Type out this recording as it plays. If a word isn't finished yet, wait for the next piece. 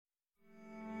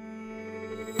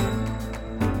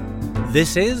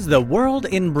This is The World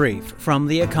in Brief from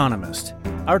The Economist.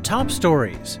 Our top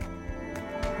stories.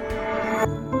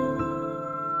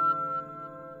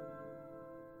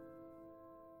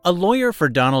 A lawyer for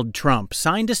Donald Trump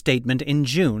signed a statement in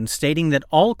June stating that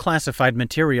all classified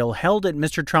material held at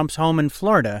Mr. Trump's home in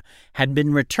Florida had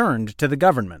been returned to the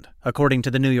government, according to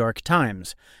the New York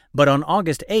Times. But on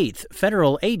August 8th,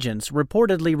 federal agents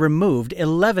reportedly removed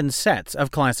 11 sets of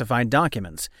classified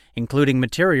documents, including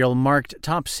material marked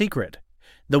top secret.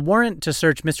 The warrant to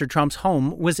search Mr. Trump's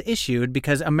home was issued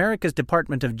because America's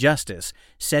Department of Justice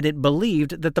said it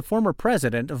believed that the former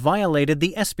president violated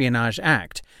the Espionage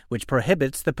Act, which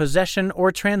prohibits the possession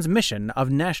or transmission of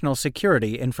national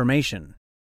security information.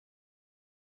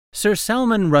 Sir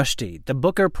Salman Rushdie, the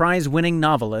Booker Prize-winning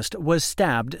novelist, was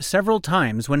stabbed several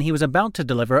times when he was about to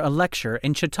deliver a lecture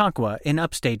in Chautauqua in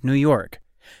upstate New York.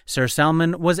 Sir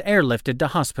Salman was airlifted to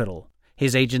hospital.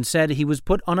 His agent said he was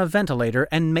put on a ventilator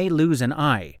and may lose an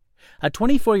eye. A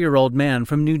 24-year-old man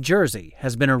from New Jersey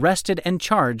has been arrested and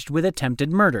charged with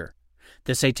attempted murder.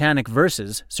 The Satanic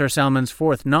Verses, Sir Salman's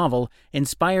fourth novel,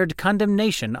 inspired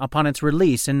condemnation upon its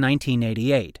release in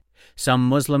 1988. Some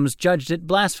Muslims judged it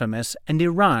blasphemous, and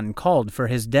Iran called for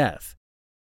his death.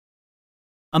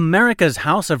 America's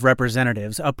House of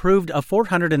Representatives approved a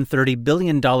 $430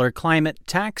 billion climate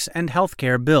tax and health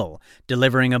care bill,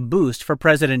 delivering a boost for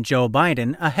President Joe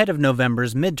Biden ahead of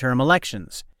November's midterm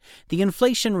elections. The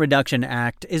Inflation Reduction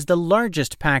Act is the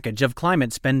largest package of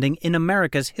climate spending in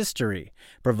America's history,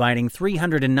 providing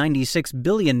 $396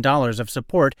 billion of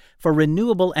support for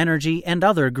renewable energy and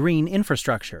other green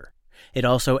infrastructure. It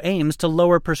also aims to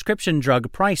lower prescription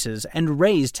drug prices and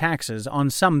raise taxes on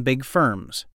some big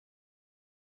firms.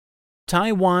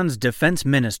 Taiwan's defense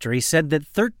ministry said that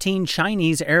 13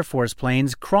 Chinese Air Force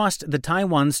planes crossed the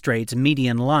Taiwan Strait's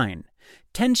median line.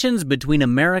 Tensions between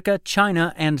America,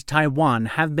 China, and Taiwan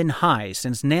have been high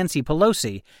since Nancy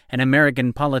Pelosi, an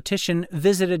American politician,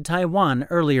 visited Taiwan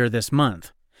earlier this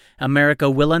month. America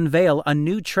will unveil a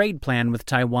new trade plan with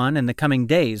Taiwan in the coming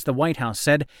days, the White House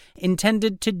said,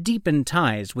 intended to deepen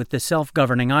ties with the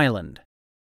self-governing island.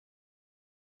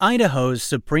 Idaho's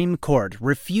Supreme Court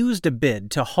refused a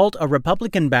bid to halt a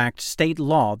Republican-backed state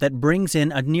law that brings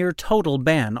in a near-total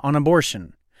ban on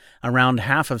abortion. Around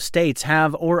half of states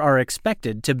have or are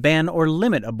expected to ban or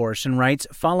limit abortion rights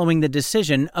following the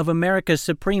decision of America's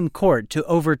Supreme Court to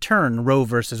overturn Roe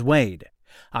v. Wade.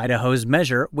 Idaho's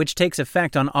measure, which takes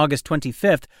effect on August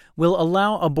 25th, will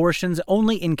allow abortions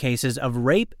only in cases of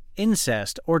rape,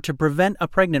 incest, or to prevent a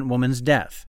pregnant woman's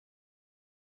death.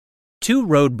 2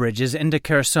 road bridges into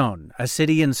Kherson, a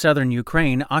city in southern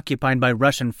Ukraine occupied by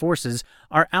Russian forces,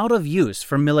 are out of use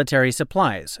for military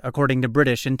supplies, according to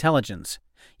British intelligence.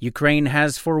 Ukraine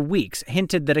has for weeks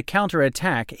hinted that a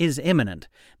counterattack is imminent,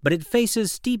 but it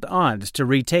faces steep odds to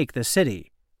retake the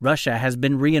city. Russia has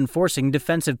been reinforcing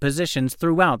defensive positions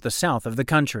throughout the south of the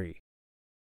country.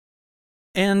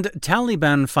 And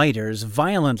Taliban fighters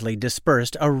violently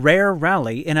dispersed a rare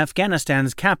rally in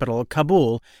Afghanistan's capital,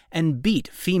 Kabul, and beat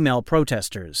female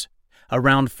protesters.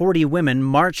 Around 40 women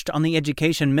marched on the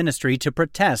education ministry to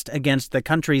protest against the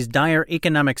country's dire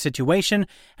economic situation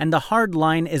and the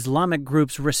hardline Islamic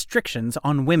group's restrictions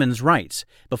on women's rights,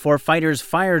 before fighters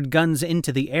fired guns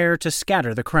into the air to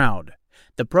scatter the crowd.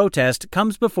 The protest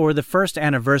comes before the first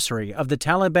anniversary of the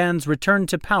Taliban's return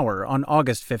to power on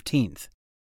August 15th.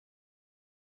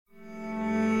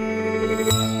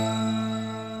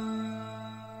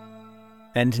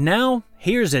 And now,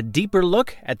 here's a deeper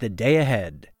look at the day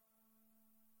ahead.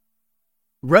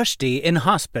 Rushdie in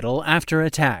hospital after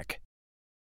attack.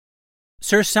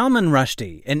 Sir Salman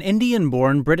Rushdie, an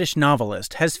Indian-born British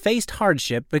novelist, has faced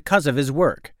hardship because of his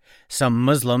work. Some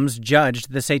Muslims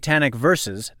judged The Satanic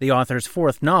Verses, the author's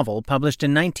fourth novel, published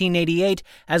in 1988,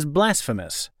 as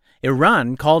blasphemous.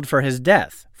 Iran called for his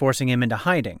death, forcing him into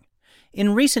hiding.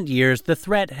 In recent years, the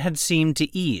threat had seemed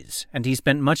to ease, and he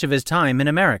spent much of his time in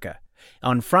America.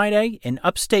 On Friday, in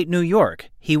upstate New York,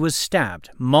 he was stabbed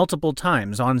multiple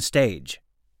times on stage.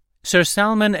 Sir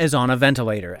Salman is on a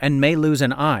ventilator and may lose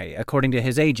an eye, according to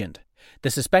his agent.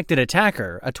 The suspected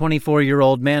attacker, a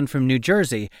 24-year-old man from New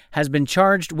Jersey, has been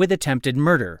charged with attempted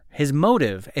murder. His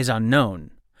motive is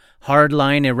unknown.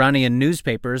 Hardline Iranian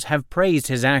newspapers have praised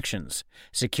his actions.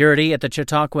 Security at the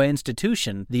Chautauqua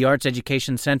Institution, the arts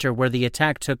education center where the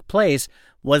attack took place,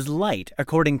 was light,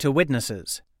 according to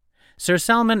witnesses. Sir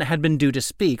Salman had been due to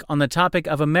speak on the topic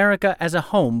of America as a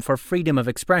home for freedom of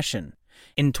expression.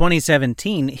 In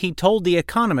 2017, he told The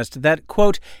Economist that,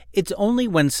 quote, "It's only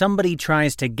when somebody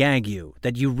tries to gag you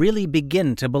that you really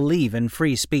begin to believe in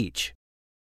free speech."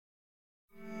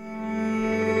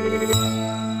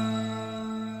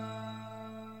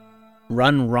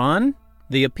 Run Ron?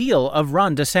 The appeal of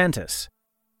Ron DeSantis.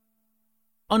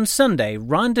 On Sunday,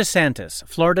 Ron DeSantis,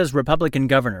 Florida's Republican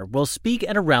governor, will speak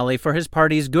at a rally for his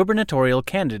party's gubernatorial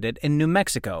candidate in New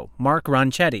Mexico, Mark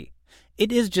Ronchetti.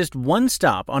 It is just one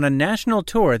stop on a national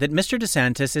tour that Mr.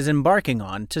 DeSantis is embarking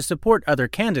on to support other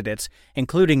candidates,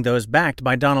 including those backed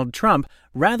by Donald Trump,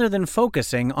 rather than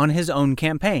focusing on his own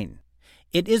campaign.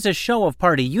 It is a show of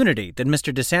party unity that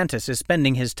Mr. DeSantis is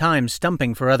spending his time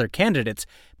stumping for other candidates,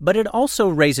 but it also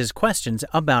raises questions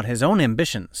about his own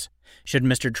ambitions. Should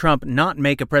Mr. Trump not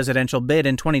make a presidential bid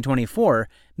in 2024,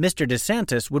 Mr.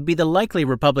 DeSantis would be the likely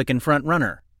Republican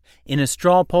frontrunner. In a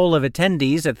straw poll of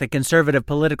attendees at the Conservative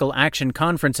Political Action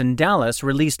Conference in Dallas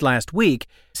released last week,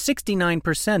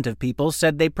 69% of people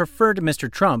said they preferred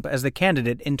Mr. Trump as the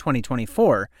candidate in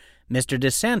 2024. Mr.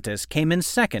 DeSantis came in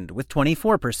second with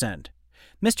 24%.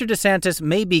 Mr. DeSantis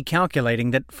may be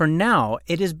calculating that for now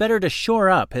it is better to shore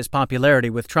up his popularity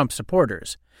with Trump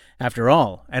supporters. After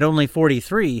all, at only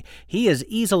 43, he is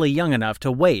easily young enough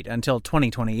to wait until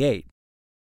 2028.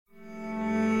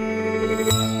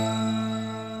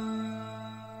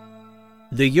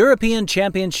 The European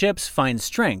Championships find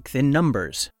strength in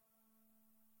numbers.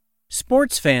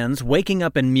 Sports fans waking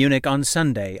up in Munich on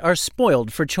Sunday are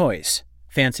spoiled for choice.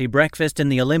 Fancy breakfast in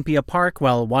the Olympia Park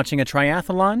while watching a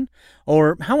triathlon?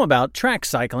 Or how about track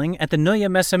cycling at the Neue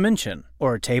Messe München?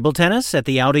 Or table tennis at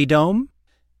the Audi Dome?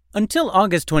 Until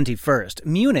August 21st,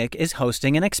 Munich is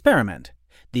hosting an experiment.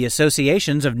 The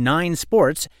associations of 9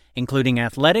 sports, including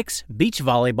athletics, beach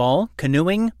volleyball,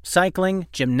 canoeing, cycling,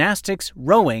 gymnastics,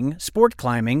 rowing, sport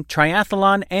climbing,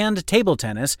 triathlon, and table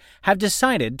tennis, have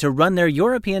decided to run their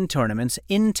European tournaments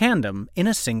in tandem in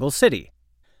a single city.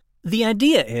 The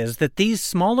idea is that these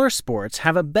smaller sports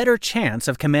have a better chance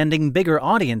of commanding bigger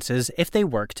audiences if they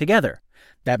work together.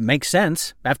 That makes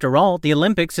sense. After all, the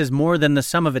Olympics is more than the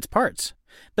sum of its parts.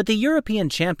 But the European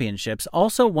Championships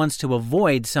also wants to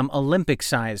avoid some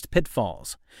Olympic-sized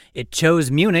pitfalls. It chose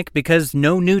Munich because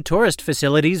no new tourist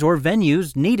facilities or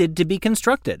venues needed to be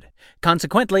constructed.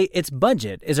 Consequently, its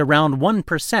budget is around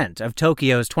 1% of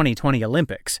Tokyo's 2020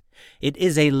 Olympics. It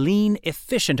is a lean,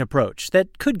 efficient approach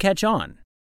that could catch on.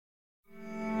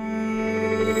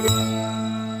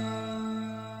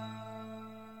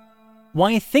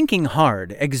 Why thinking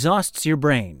hard exhausts your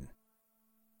brain.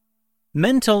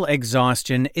 Mental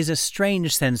exhaustion is a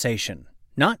strange sensation.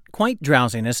 Not quite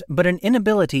drowsiness, but an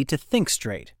inability to think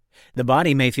straight. The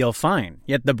body may feel fine,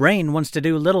 yet the brain wants to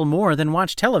do little more than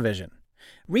watch television.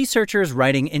 Researchers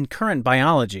writing in Current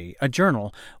Biology, a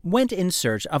journal, went in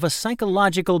search of a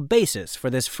psychological basis for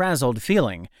this frazzled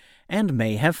feeling, and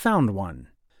may have found one.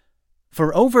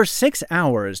 For over 6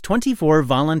 hours, 24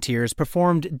 volunteers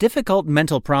performed difficult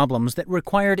mental problems that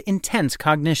required intense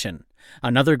cognition.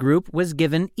 Another group was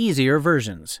given easier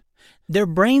versions. Their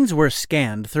brains were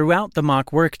scanned throughout the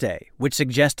mock workday, which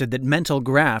suggested that mental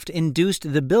graft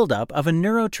induced the buildup of a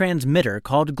neurotransmitter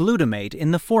called glutamate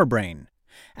in the forebrain.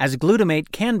 As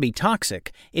glutamate can be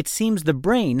toxic, it seems the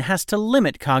brain has to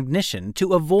limit cognition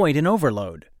to avoid an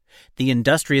overload. The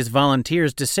industrious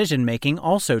volunteers' decision-making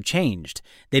also changed.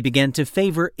 They began to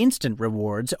favor instant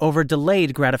rewards over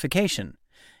delayed gratification.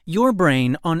 Your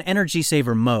brain on energy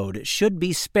saver mode should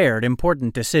be spared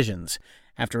important decisions.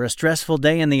 After a stressful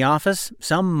day in the office,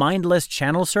 some mindless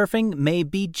channel surfing may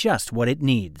be just what it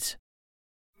needs.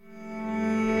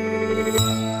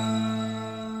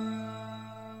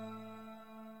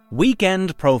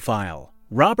 Weekend Profile.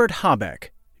 Robert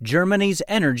Habeck, Germany's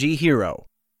energy hero.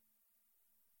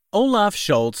 Olaf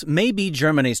Scholz may be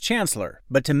Germany's chancellor,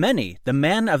 but to many, the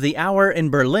man of the hour in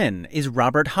Berlin is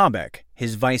Robert Habeck,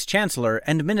 his vice-chancellor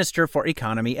and minister for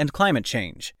economy and climate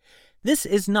change. This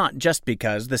is not just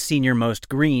because the senior-most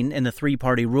green in the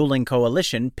three-party ruling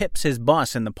coalition pips his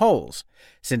boss in the polls.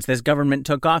 Since this government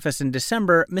took office in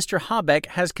December, Mr. Habeck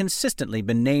has consistently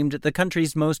been named the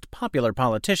country's most popular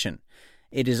politician.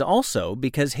 It is also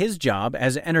because his job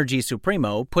as Energy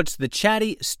Supremo puts the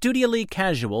chatty, studially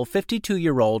casual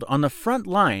 52-year-old on the front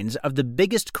lines of the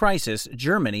biggest crisis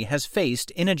Germany has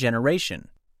faced in a generation.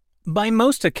 By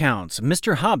most accounts,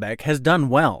 Mr. Habeck has done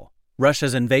well.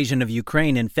 Russia's invasion of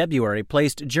Ukraine in February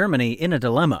placed Germany in a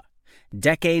dilemma.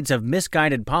 Decades of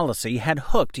misguided policy had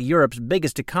hooked Europe's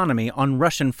biggest economy on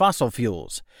Russian fossil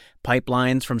fuels.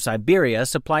 Pipelines from Siberia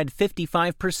supplied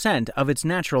 55% of its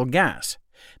natural gas.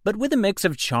 But with a mix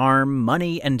of charm,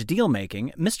 money, and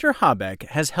deal-making, Mr. Habeck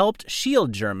has helped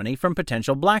shield Germany from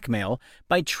potential blackmail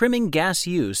by trimming gas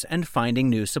use and finding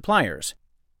new suppliers.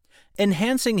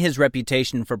 Enhancing his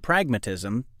reputation for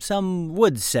pragmatism, some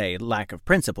would say lack of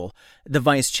principle, the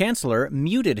vice-chancellor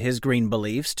muted his green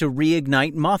beliefs to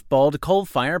reignite mothballed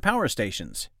coal-fired power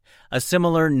stations. A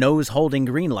similar nose-holding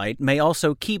green light may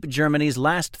also keep Germany's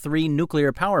last 3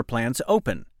 nuclear power plants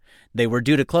open. They were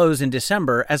due to close in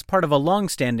December as part of a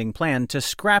long-standing plan to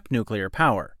scrap nuclear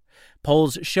power.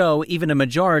 Polls show even a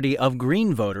majority of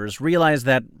Green voters realize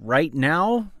that right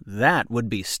now, that would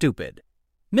be stupid.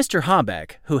 Mr.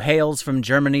 Habeck, who hails from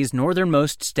Germany's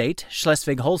northernmost state,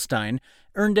 Schleswig-Holstein,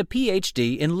 earned a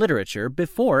Ph.D. in literature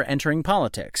before entering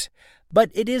politics. But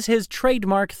it is his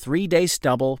trademark 3-day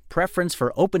stubble, preference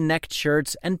for open-necked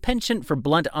shirts, and penchant for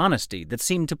blunt honesty that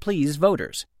seem to please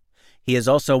voters. He has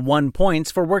also won points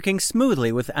for working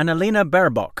smoothly with Annalena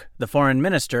Baerbock, the foreign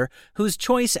minister, whose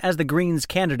choice as the Greens'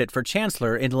 candidate for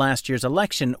chancellor in last year's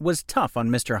election was tough on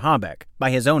Mr. Habeck,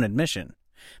 by his own admission.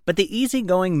 But the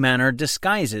easygoing manner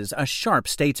disguises a sharp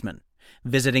statesman.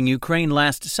 Visiting Ukraine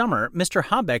last summer, Mr.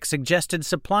 Habeck suggested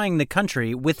supplying the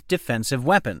country with defensive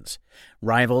weapons.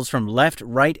 Rivals from left,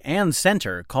 right, and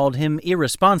center called him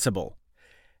irresponsible.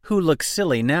 Who looks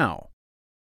silly now?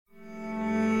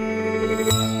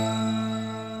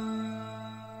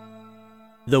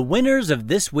 The winners of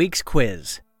this week's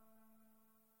quiz.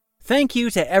 Thank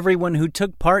you to everyone who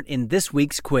took part in this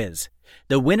week's quiz.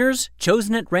 The winners,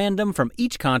 chosen at random from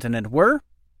each continent, were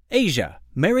Asia,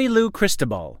 Mary Lou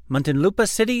Cristobal, Muntinlupa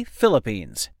City,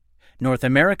 Philippines. North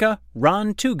America,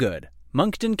 Ron Toogood,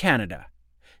 Moncton, Canada.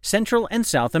 Central and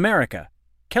South America,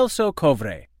 Kelso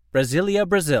Kovre, Brasilia,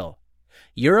 Brazil.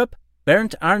 Europe,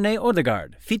 Bernd Arne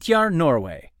Odegaard, Fitjar,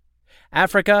 Norway.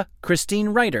 Africa, Christine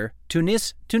Reiter,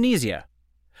 Tunis, Tunisia.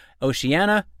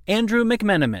 Oceania, Andrew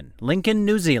McMenamin, Lincoln,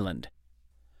 New Zealand.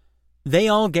 They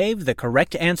all gave the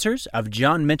correct answers of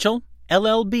John Mitchell,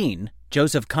 L.L. Bean,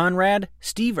 Joseph Conrad,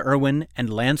 Steve Irwin,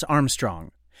 and Lance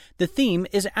Armstrong. The theme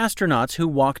is astronauts who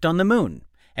walked on the moon: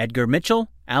 Edgar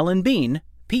Mitchell, Alan Bean,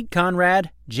 Pete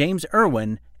Conrad, James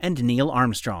Irwin, and Neil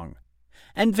Armstrong.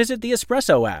 And visit the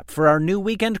Espresso app for our new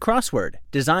weekend crossword,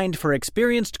 designed for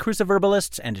experienced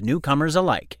cruciverbalists and newcomers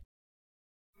alike.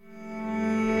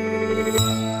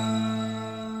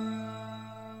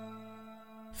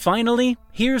 Finally,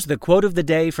 here's the quote of the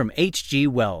day from H.G.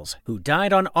 Wells, who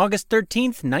died on August 13,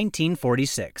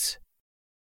 1946.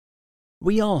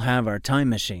 We all have our time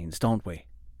machines, don't we?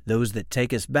 Those that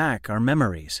take us back are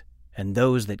memories, and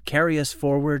those that carry us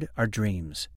forward are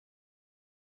dreams.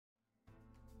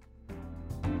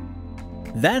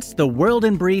 That's The World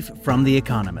in Brief from The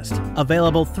Economist,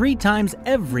 available 3 times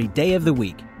every day of the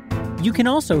week. You can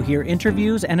also hear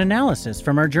interviews and analysis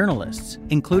from our journalists,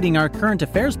 including our current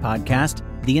affairs podcast,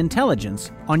 The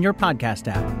Intelligence, on your podcast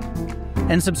app.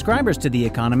 And subscribers to The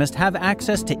Economist have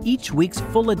access to each week's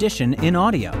full edition in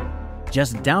audio.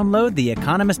 Just download The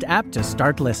Economist app to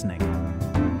start listening.